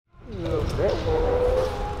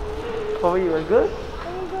How are you? Are good?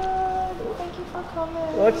 I'm good. Thank you for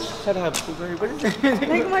coming. What? Shut up.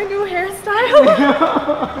 Like my new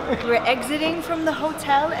hairstyle. We're exiting from the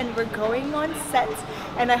hotel and we're going on set.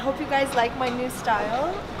 And I hope you guys like my new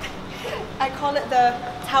style. I call it the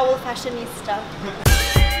towel fashionista.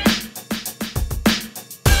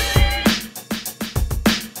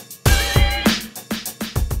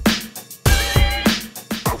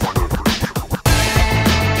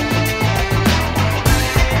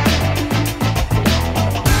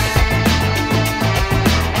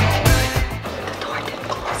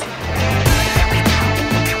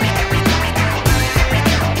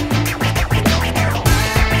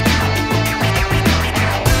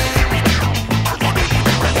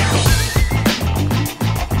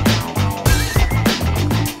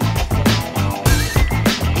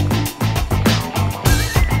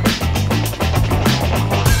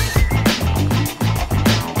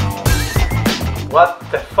 What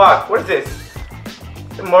the fuck? What is this?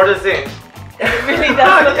 The murder scene. It really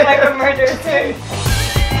does look like a murder scene.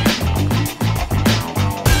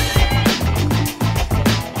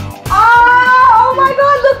 Oh my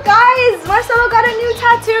god, look guys! Marcelo got a new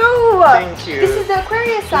tattoo! Thank you. This is the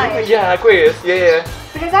Aquarius sign. Yeah, Aquarius. Yeah.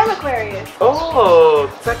 Because I'm Aquarius. Oh,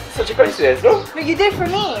 such a coincidence, no? But you did for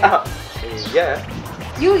me. Yeah.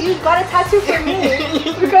 You got a tattoo for me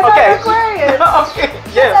because I'm Aquarius. Okay.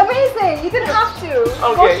 Yeah. That's amazing. You didn't have to.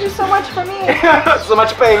 Go through so much for me. So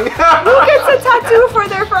much pain. Who gets a tattoo for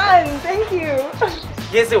their friends? Thank you.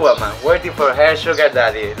 Here's a woman waiting for her sugar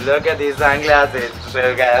daddy. Look at these sunglasses.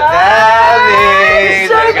 Sugar daddy.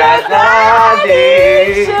 Sugar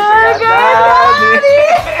daddy. Sugar daddy.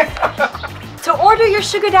 To order your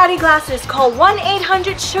sugar daddy glasses, call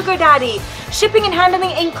 1-800-SUGAR-DADDY. Shipping and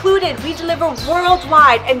handling included. We deliver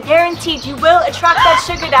worldwide and guaranteed you will attract that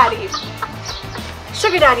sugar daddy.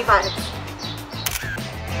 Sugar daddy vibes.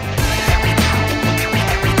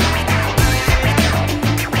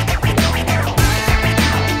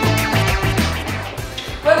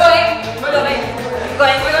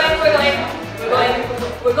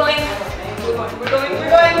 We're going.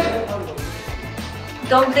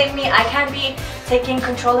 Don't blame me, I can't be taking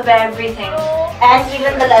control of everything. And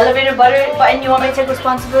even the elevator button, you want me to take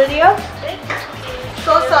responsibility of?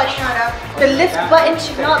 So sorry, Nora. The lift button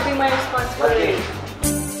should not be my responsibility.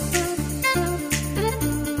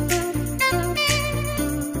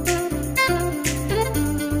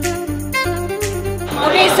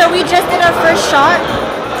 Okay, so we just did our first shot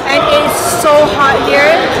and it is so hot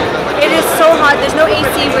here. It is so hot, there's no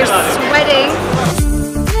AC, we're sweating.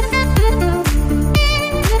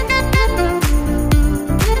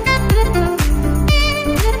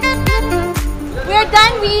 We're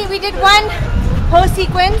done. We did one whole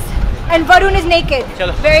sequence and Varun is naked.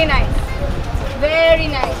 Very nice. Very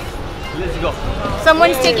nice. Let's go.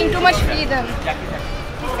 Someone's taking too much freedom.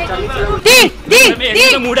 D,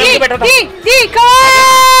 come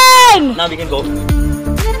on! Now we can go.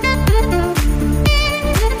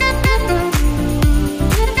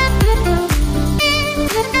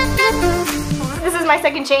 This is my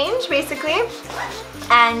second change, basically.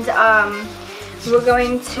 And we're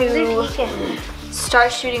going to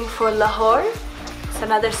start shooting for Lahore. It's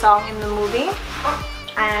another song in the movie.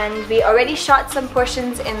 And we already shot some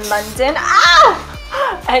portions in London. Ah!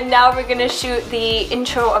 And now we're gonna shoot the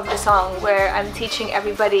intro of the song where I'm teaching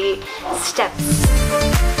everybody steps.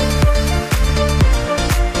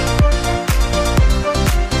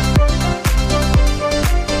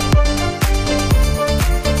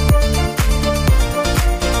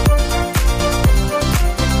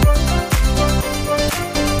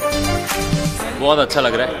 बहुत अच्छा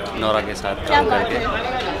लग रहा है Nora के साथ काम करके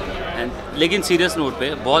लेकिन सीरियस नोट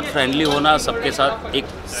पे बहुत फ्रेंडली होना सबके साथ एक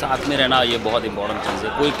साथ में रहना ये बहुत इंपॉर्टेंट चीज़ है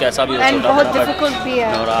कोई कैसा भी हो सकता है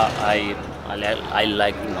Nora I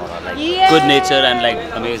like Nora like good nature and like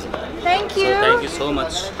amazing. Thank you. So thank you so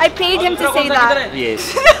much. I paid him to say that.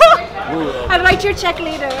 Yes. I'll write your check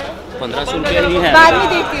later. 1500 रुपया ही है. बाद में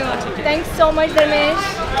देती हूँ. Thanks so much, Dharmesh.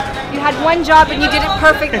 You had one job and you did it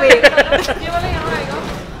perfectly.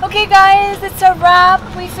 Okay guys, it's a wrap.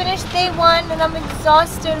 We finished day one and I'm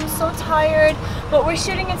exhausted. I'm so tired. But we're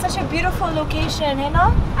shooting in such a beautiful location, you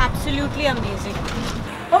know? Absolutely amazing.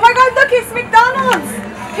 Oh my god, look, it's McDonald's!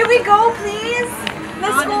 Can we go, please?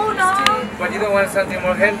 Let's go now. But you don't want something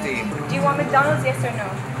more healthy. Do you want McDonald's, yes or no?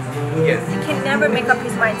 Yes. He can never make up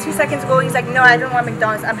his mind. 2 seconds ago, he's like, no, I don't want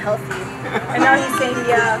McDonald's, I'm healthy. And now he's saying,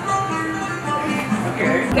 yeah.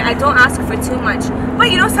 Okay, I don't ask for too much. But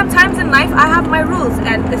you know, sometimes in life I have my rules.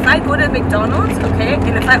 And if I go to McDonald's, okay,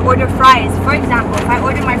 and if I order fries, for example, if I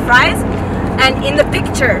order my fries and in the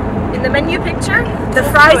picture In the menu picture, the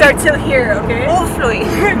fries are till here, okay? Overflowing.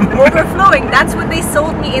 Overflowing. That's what they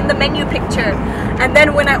sold me in the menu picture. And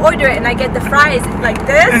then when I order it and I get the fries like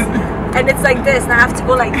this, and it's like this, and I have to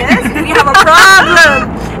go like this, we have a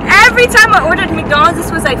problem. Every time I ordered McDonald's,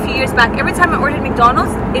 this was like a few years back, every time I ordered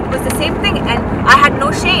McDonald's, it was the same thing, and I had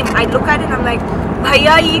no shame. I'd look at it and I'm like,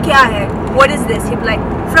 Bhaiya, ye kya hai? What is this? He'd be like,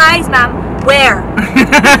 fries, ma'am. Where?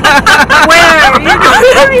 Where? You know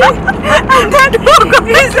what I mean? And then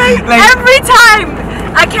he's like, every time.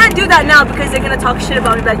 I can't do that now because they're gonna talk shit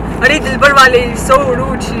about me, like, "Arey Dilbar wale, so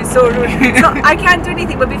rude, she's so rude." So I can't do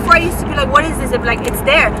anything. But before I used to be like, "What is this?" I'd be like, "It's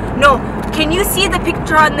there." No, can you see the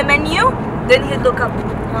picture on the menu? Then he'd look up.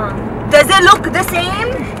 Does it look the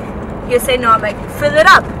same? He'll say no. I'm like, fill it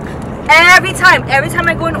up. Every time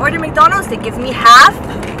I go and order McDonald's, they give me half,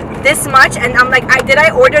 this much, and I'm like, did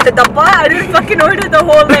I order the dabba? I didn't fucking order the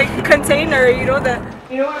whole like container. You know the.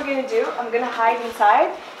 You know what we're gonna do? I'm gonna hide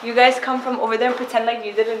inside. You guys come from over there and pretend like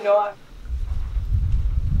you didn't know.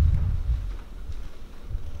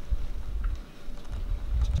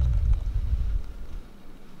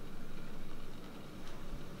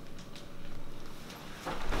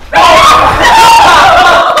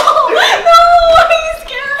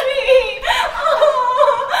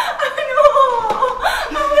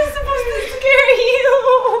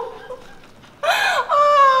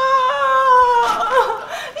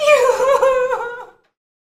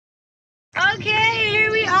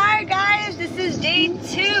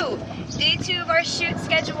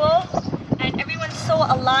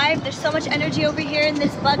 Alive. There's so much energy over here in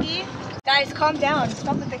this buggy. Guys, calm down.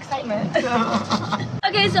 Stop with the excitement.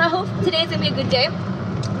 Okay, so I hope today's gonna be a good day.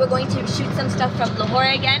 We're going to shoot some stuff from Lahore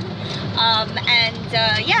again.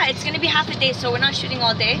 Yeah, it's gonna be half a day, so we're not shooting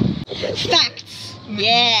all day. Facts.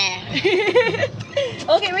 Yeah.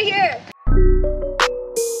 Okay, we're here.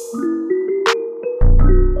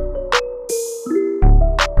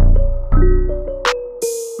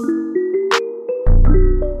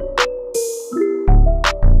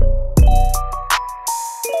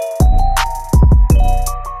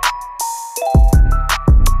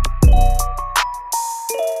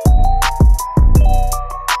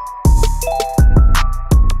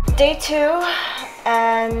 Day 2,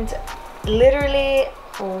 and literally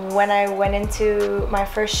when I went into my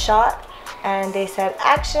first shot and they said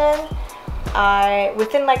action,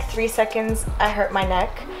 within like 3 seconds I hurt my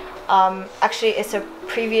neck. Actually, it's a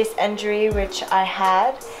previous injury which I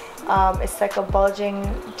had. It's like a bulging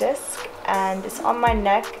disc and it's on my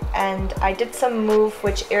neck, and I did some move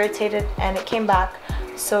which irritated and it came back.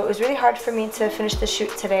 So it was really hard for me to finish the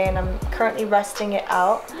shoot today, and I'm currently resting it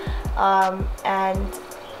out. And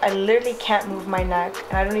I literally can't move my neck,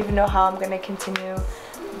 and I don't even know how I'm going to continue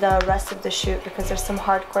the rest of the shoot because there's some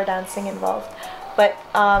hardcore dancing involved. But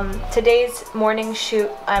today's morning shoot,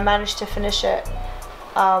 I managed to finish it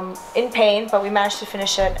in pain, but we managed to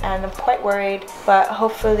finish it, and I'm quite worried, but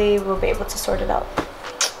hopefully we'll be able to sort it out.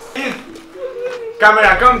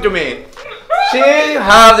 Camera, come to me. She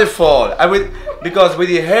had the fall. Because with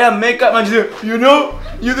the hair and makeup, and she said, you know,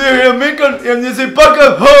 you do hair and makeup, and you say, pack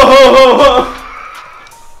up, ho ho ho ho.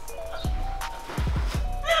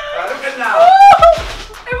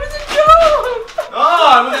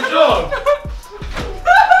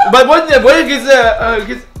 But what is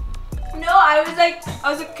No, I was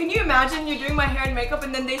like, can you imagine you're doing my hair and makeup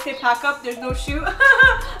and then they say pack up, there's no shoot?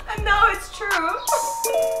 And now it's true.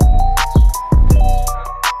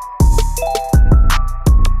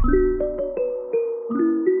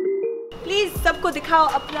 Please, सबको दिखाओ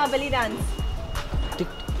अपना belly dance.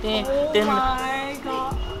 Oh my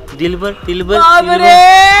god. Dilbar.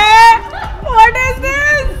 What is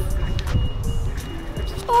this?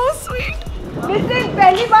 Oh sweet. Listen,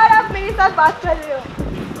 पहली बार आप मेरे साथ बात कर रहे हो.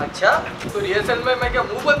 अच्छा, तो रिहर्सल में मैं क्या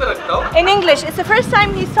मुंह बंद रखता हूँ? In English, it's the first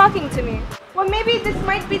time he's talking to me. Well, maybe this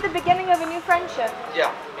might be the beginning of a new friendship.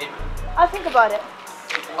 Yeah, maybe. I'll think about it.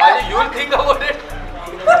 You will think about it.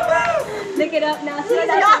 Look it up now.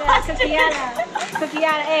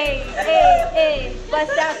 Cookiana, hey,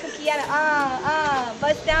 bust down Cookiana,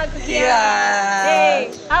 bust down Cookiana,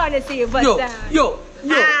 hey, I wanna see you bust down. Yo.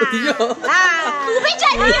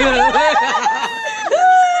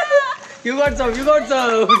 You got some. See that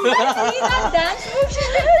dance move?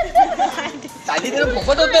 ताली तेरे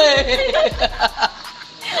पोपट होते हैं.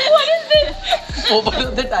 What is this? पोपट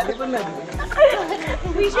होते ताली पण नाही.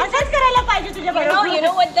 We should just करायला पाहिजे तुझ्या बरोबर. You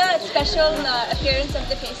know what the special appearance of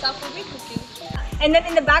the face-off will be? Cooking. And then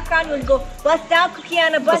in the background we'll go bust down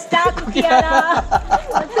Cookiana, bust down Cookiana.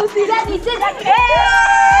 So see that? He said that.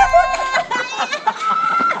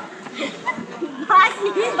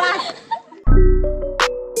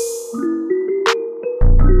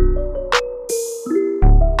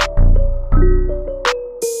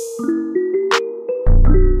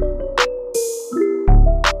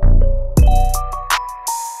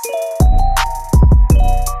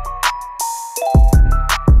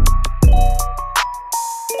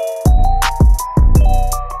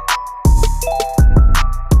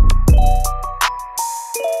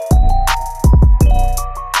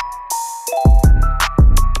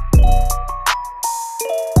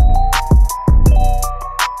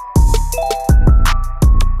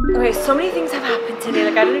 So many things have happened today,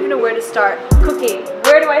 like I don't even know where to start. Cooking,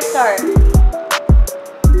 where do I start?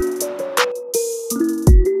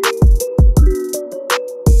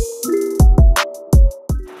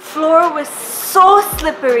 Floor was so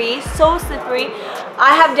slippery, so slippery.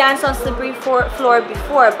 I have danced on slippery floor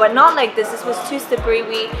before, but not like this. This was too slippery.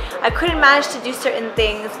 I couldn't manage to do certain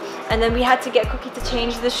things, and then we had to get Cookie to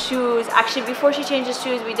change the shoes. Actually, before she changed the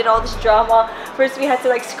shoes, we did all this drama. First, we had to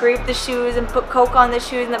like scrape the shoes and put Coke on the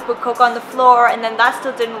shoes, and then put Coke on the floor, and then that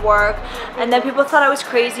still didn't work. And then people thought I was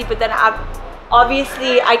crazy, but then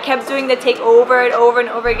obviously I kept doing the take over and over and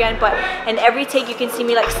over again, but in every take you can see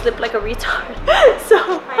me like slip like a retard.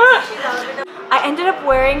 So I ended up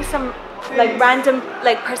wearing some like random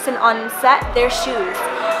like person on set their shoes,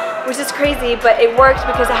 which is crazy, but it worked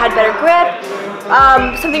because I had better grip.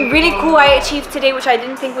 Something really cool I achieved today, which I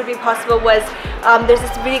didn't think would be possible, was there's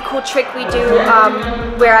this really cool trick we do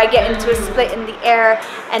where I get into a split in the air,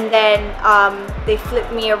 and then they flip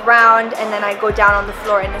me around, and then I go down on the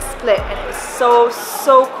floor in a split, and it was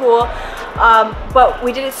so cool. But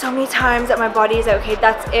we did it so many times that my body is like, okay,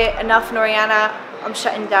 that's it, enough, Noriana, I'm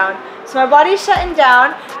shutting down. So my body is shutting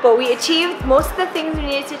down, but we achieved most of the things we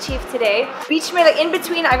needed to achieve today. Beach me, like in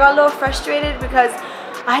between, I got a little frustrated because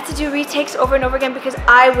I had to do retakes over and over again because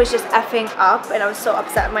I was just effing up and I was so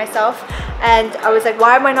upset at myself. And I was like,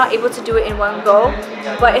 why am I not able to do it in one go?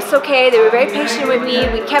 But it's okay, they were very patient with me.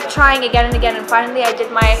 We kept trying again and again, and finally I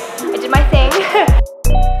did my thing.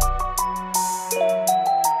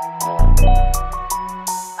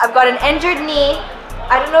 I've got an injured knee.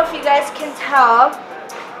 I don't know if you guys can tell.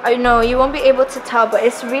 I know you won't be able to tell, but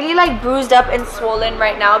it's really like bruised up and swollen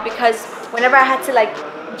right now because whenever I had to like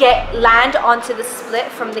land onto the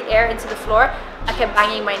split from the air into the floor, I kept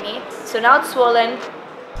banging my knee. So now it's swollen.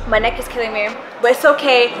 My neck is killing me, but it's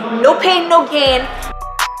okay. No pain, no gain.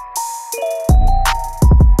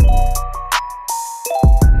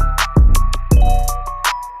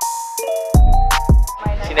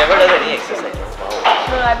 She never does any exercise.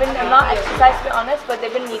 No, I'm not exercised to be honest, but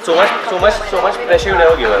they've been needing So much pressure you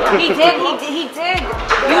never give her. He did.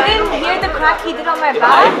 You didn't hear the crack he did on my I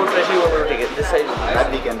back? put pressure, you want to take it. This side,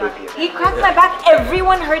 that we can do here. He cracked my back.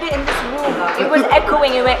 Everyone heard it in this room. It was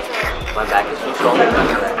echoing. It went. My back is too strong.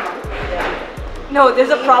 No,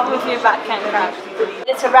 there's a problem if your back can't crack.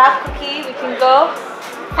 It's a wrap, Cookie. We can go.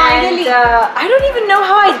 Finally. And, I don't even know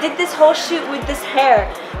how I did this whole shoot with this hair.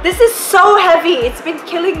 This is so heavy. It's been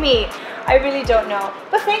killing me. I really don't know.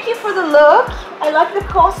 But thank you for the look. I like the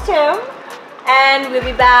costume. And we'll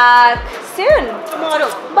be back soon.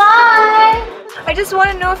 Tomorrow. Bye. I just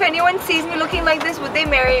want to know if anyone sees me looking like this, would they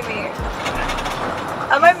marry me?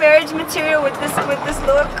 Am I marriage material with this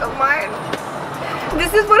look of mine?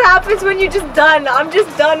 This is what happens when you're just done. I'm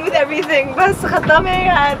just done with everything. Bas khatam hai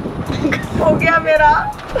yaar. Ho gaya mera.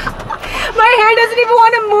 My hair doesn't even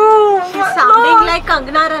want to move. She's sounding like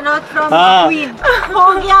Kangana Ranaut from Queen.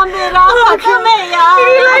 Ho gaya mera, khatam hai yaar.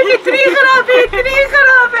 Meri life itni kharab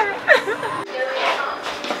hai.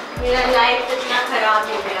 Mera life itna kharab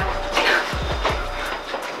ho gaya.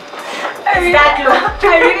 That look. I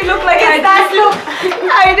really look like that look.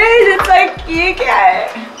 I did. It's like, ye kya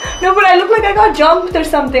hai? No, but I look like I got jumped or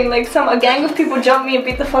something. Like a gang of people jumped me and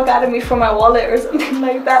beat the fuck out of me for my wallet or something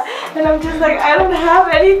like that. And I'm just like, I don't have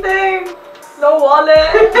anything. No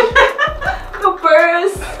wallet. No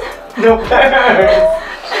purse. No purse.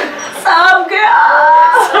 Sab gaya.